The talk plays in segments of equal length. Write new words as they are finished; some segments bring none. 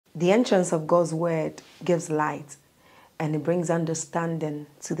The entrance of God's word gives light and it brings understanding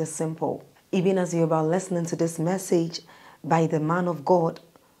to the simple. Even as you're about listening to this message by the man of God,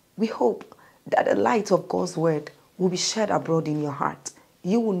 we hope that the light of God's word will be shed abroad in your heart.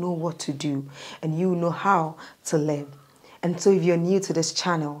 You will know what to do and you will know how to live. And so if you're new to this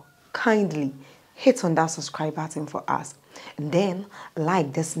channel, kindly hit on that subscribe button for us. And then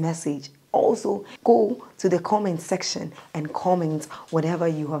like this message. Also, go to the comment section and comment whatever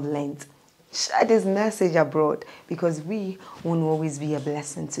you have learned. Share this message abroad because we will always be a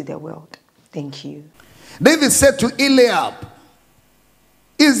blessing to the world. Thank you. David said to Eliab,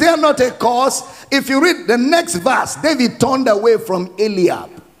 is there not a cause? If you read the next verse, David turned away from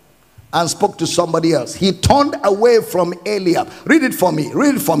Eliab and spoke to somebody else. He turned away from Eliab. Read it for me.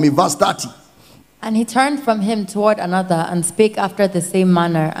 Read it for me. Verse 30. And he turned from him toward another and spake after the same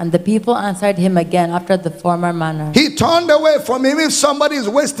manner. And the people answered him again after the former manner. He turned away from him. If somebody is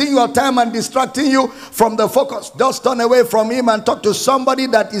wasting your time and distracting you from the focus, just turn away from him and talk to somebody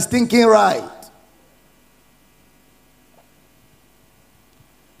that is thinking right.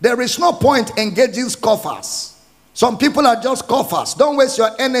 There is no point engaging scoffers. Some people are just scoffers. Don't waste your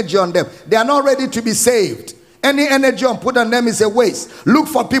energy on them. They are not ready to be saved. Any energy you put on them is a waste. Look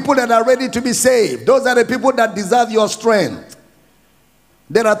for people that are ready to be saved. Those are the people that deserve your strength.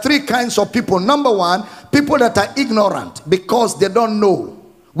 There are three kinds of people. Number one, people that are ignorant because they don't know.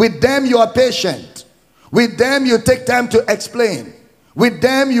 With them you are patient. With them you take time to explain. With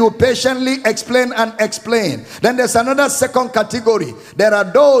them you patiently explain and explain. Then there's another second category. There are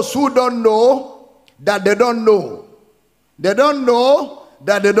those who don't know that they don't know. They don't know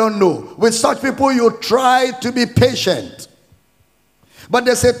that they don't know. With such people you try to be patient. But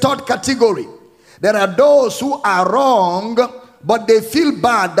there's a third category. There are those who are wrong, but they feel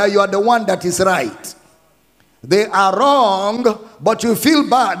bad that you are the one that is right. They are wrong, but you feel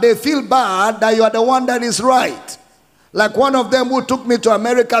bad. They feel bad that you are the one that is right. Like one of them who took me to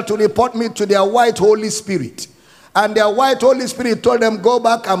America to report me to their white Holy Spirit. And their white Holy Spirit told them, go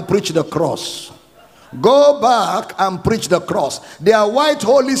back and preach the cross. Go back and preach the cross. Their white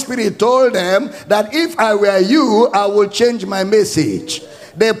Holy Spirit told them that if I were you, I will change my message.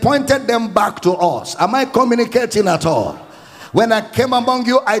 They pointed them back to us. Am I communicating at all? When I came among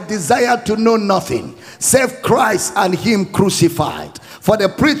you, I desired to know nothing save Christ and him crucified. For the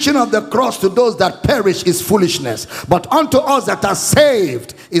preaching of the cross to those that perish is foolishness, but unto us that are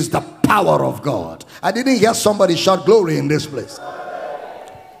saved is the power of God. I didn't hear somebody shout glory in this place.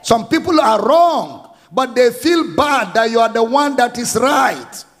 Some people are wrong, but they feel bad that you are the one that is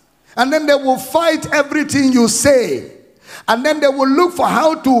right. And then they will fight everything you say. And then they will look for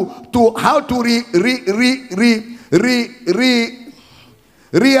how to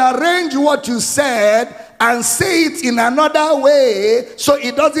rearrange what you said and say it in another way so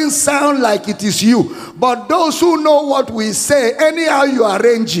it doesn't sound like it is you. But those who know what we say, anyhow you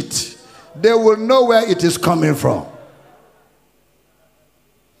arrange it, they will know where it is coming from.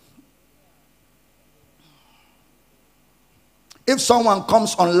 If someone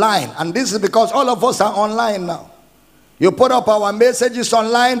comes online, and this is because all of us are online now. You put up our messages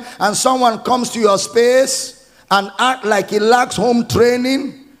online and someone comes to your space and act like he lacks home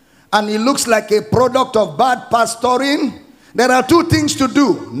training and he looks like a product of bad pastoring. There are two things to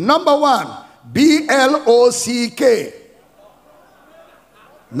do. Number one, B-L-O-C-K.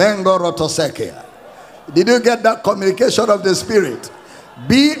 Mengorotoseke. Did you get that communication of the Spirit?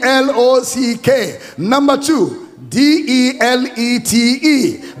 B-L-O-C-K. Number two,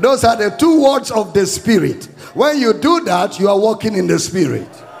 D-E-L-E-T-E. Those are the two words of the Spirit. When you do that, you are walking in the Spirit.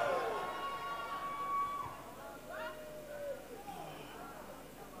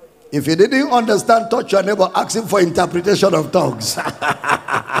 If you didn't understand, touch your neighbor, ask him for interpretation of tongues.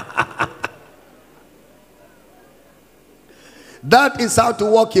 That is how to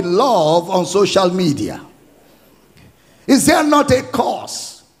walk in love on social media. Is there not a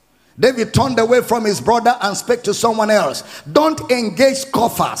cause? David turned away from his brother and spoke to someone else. Don't engage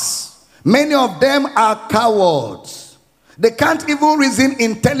scoffers. Many of them are cowards. They can't even reason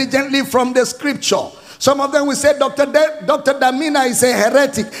intelligently from the scripture. Some of them will say, Dr. Damina is a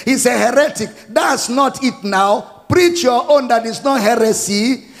heretic. He's a heretic. That's not it now. Preach your own, that is not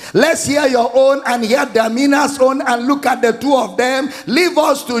heresy. Let's hear your own and hear Damina's own and look at the two of them. Leave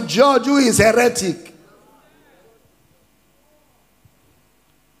us to judge who is heretic.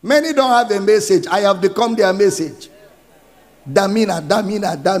 Many don't have a message. I have become their message. Damina,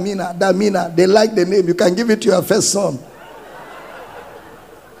 Damina, Damina, Damina. They like the name. You can give it to your first son.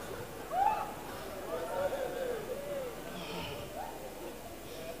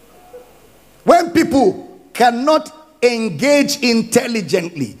 When people cannot engage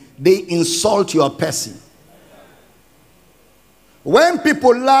intelligently, they insult your person. When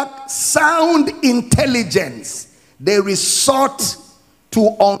people lack sound intelligence, they resort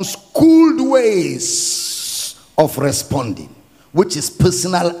to unschooled ways of responding, which is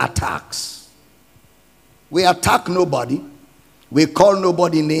personal attacks. We attack nobody. We call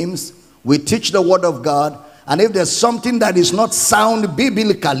nobody names. We teach the word of God. And if there's something that is not sound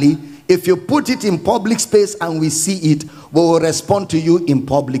biblically, if you put it in public space and we see it, we will respond to you in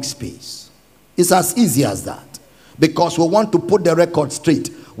public space. It's as easy as that. Because we want to put the record straight.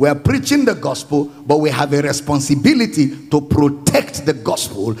 We are preaching the gospel, but we have a responsibility to protect the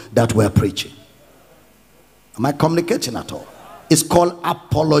gospel that we are preaching. Am I communicating at all? It's called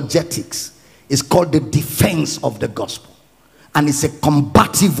apologetics. It's called the defense of the gospel. And it's a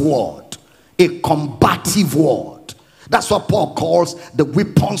combative word. A combative word. That's what Paul calls the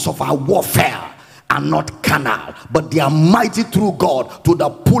weapons of our warfare are not carnal, but they are mighty through God to the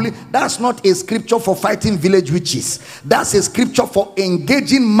pulling. That's not a scripture for fighting village witches. That's a scripture for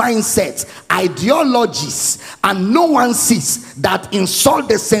engaging mindsets, ideologies, and nuances that insult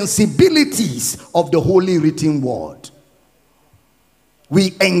the sensibilities of the holy written word.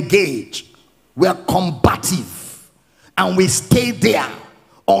 We engage, we are combative, and we stay there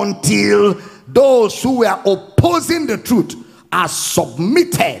until those who were opposing the truth are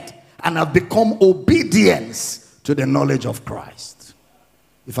submitted and have become obedience to the knowledge of Christ.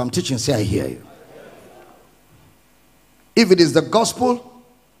 If I'm teaching, say I hear you. If it is the gospel,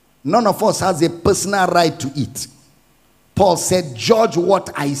 none of us has a personal right to it. Paul said, judge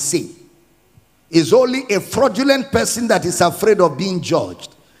what I say. It's only a fraudulent person that is afraid of being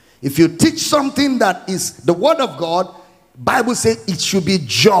judged. If you teach something that is the word of God, Bible says it should be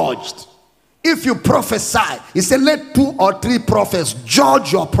judged. If you prophesy, he said, let 2 or 3 prophets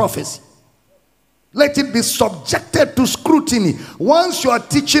judge your prophecy. Let it be subjected to scrutiny. Once you are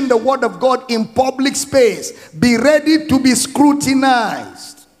teaching the word of God in public space, be ready to be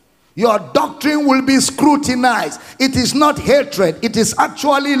scrutinized. Your doctrine will be scrutinized. It is not hatred. It is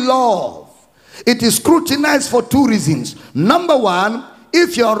actually love. It is scrutinized for 2 reasons. Number 1,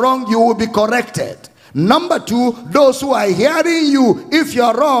 if you're wrong, you will be corrected. Number 2, those who are hearing you, if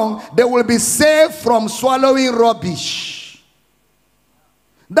you're wrong, they will be saved from swallowing rubbish.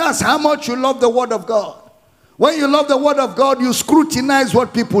 That's how much you love the word of God. When you love the word of God, you scrutinize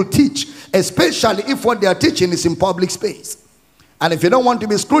what people teach, especially if what they are teaching is in public space. And if you don't want to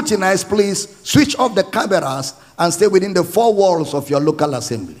be scrutinized, please switch off the cameras and stay within the 4 walls of your local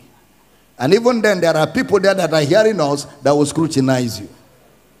assembly. And even then, there are people there that are hearing us that will scrutinize you.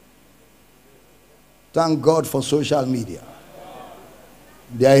 Thank God for social media.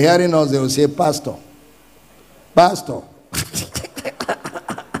 They are hearing us, they will say, Pastor, Pastor.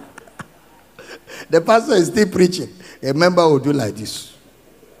 The pastor is still preaching. A member will do like this.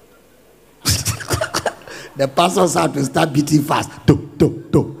 The pastors have to start beating fast. Do, do,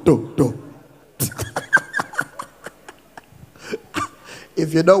 do, do, do.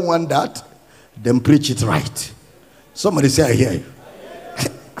 If you don't want that, then preach it right. Somebody say, I hear you.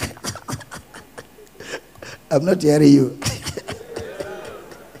 I'm not hearing you.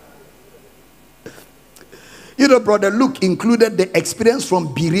 You know, Brother Luke included the experience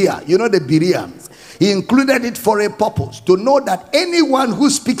from Berea. You know the Bereans. He included it for a purpose. To know that anyone who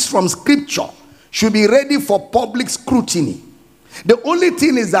speaks from scripture should be ready for public scrutiny. The only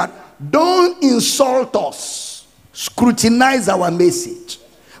thing is that don't insult us. Scrutinize our message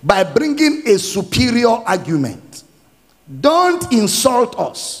by bringing a superior argument. Don't insult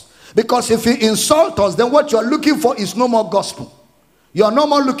us. Because if you insult us, then what you are looking for is no more gospel. You are no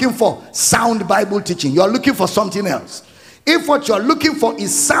more looking for sound Bible teaching. You are looking for something else. If what you are looking for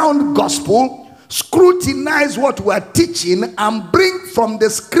is sound gospel, scrutinize what we are teaching and bring from the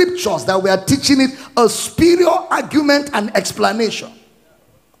scriptures that we are teaching it a superior argument and explanation.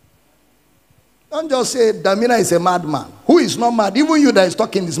 Don't just say Damina is a madman. Who is not mad? Even you that is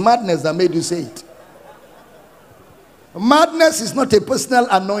talking is madness that made you say it. Madness is not a personal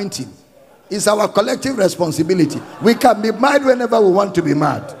anointing. It's our collective responsibility. We can be mad whenever we want to be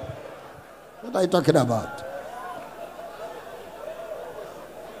mad. What are you talking about?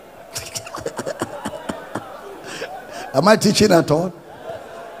 Am I teaching at all?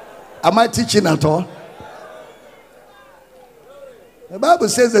 Am I teaching at all? The Bible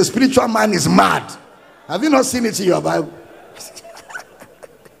says the spiritual man is mad. Have you not seen it in your Bible?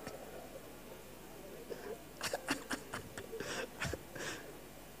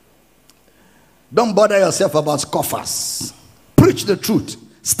 Don't bother yourself about scoffers. Preach the truth.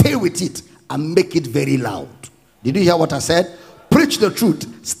 Stay with it and make it very loud. Did you hear what I said? Preach the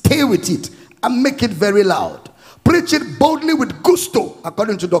truth. Stay with it and make it very loud. Preach it boldly with gusto,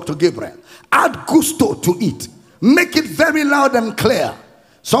 according to Dr. Gabriel. Add gusto to it. Make it very loud and clear.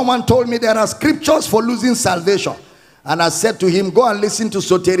 Someone told me there are scriptures for losing salvation. And I said to him, go and listen to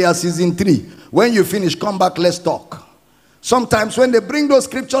Soteria season 3. When you finish, come back, let's talk. Sometimes when they bring those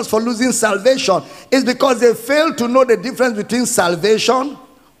scriptures for losing salvation, it's because they fail to know the difference between salvation,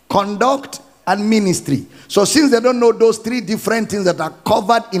 conduct, and ministry. So since they don't know those 3 different things that are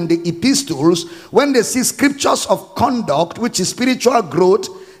covered in the epistles, when they see scriptures of conduct, which is spiritual growth,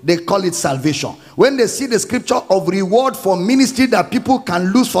 they call it salvation. When they see the scripture of reward for ministry that people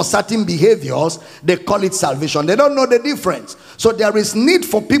can lose for certain behaviors, they call it salvation. They don't know the difference. So there is need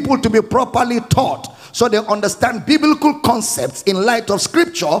for people to be properly taught, so they understand biblical concepts in light of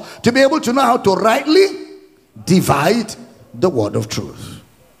scripture, to be able to know how to rightly divide the word of truth.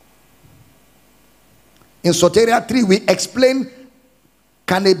 In Soteria 3, we explain,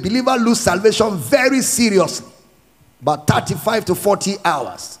 can a believer lose salvation very seriously? About 35 to 40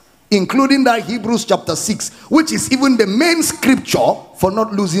 hours, including that Hebrews chapter 6, which is even the main scripture for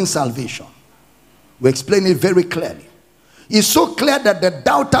not losing salvation. We explain it very clearly. It's so clear that the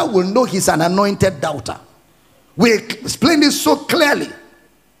doubter will know he's an anointed doubter. We explain it so clearly.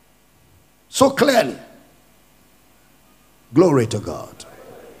 So clearly. Glory to God.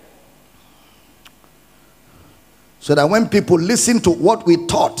 So that when people listen to what we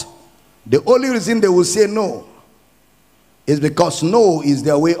taught, the only reason they will say no is because no is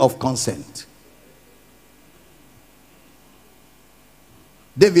their way of consent.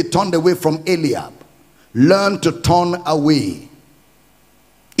 David turned away from Eliab. Learn to turn away.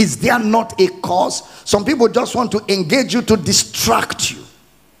 Is there not a cause? Some people just want to engage you to distract you,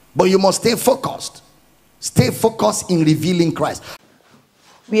 but you must stay focused. Stay focused in revealing Christ.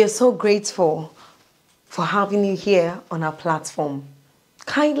 We are so grateful for having you here on our platform.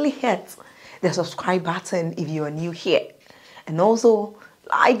 Kindly hit the subscribe button if you are new here, and also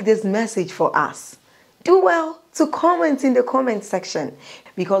like this message for us. Do well to comment in the comment section,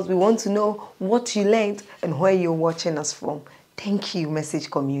 because we want to know what you learned and where you're watching us from. Thank you, message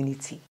community.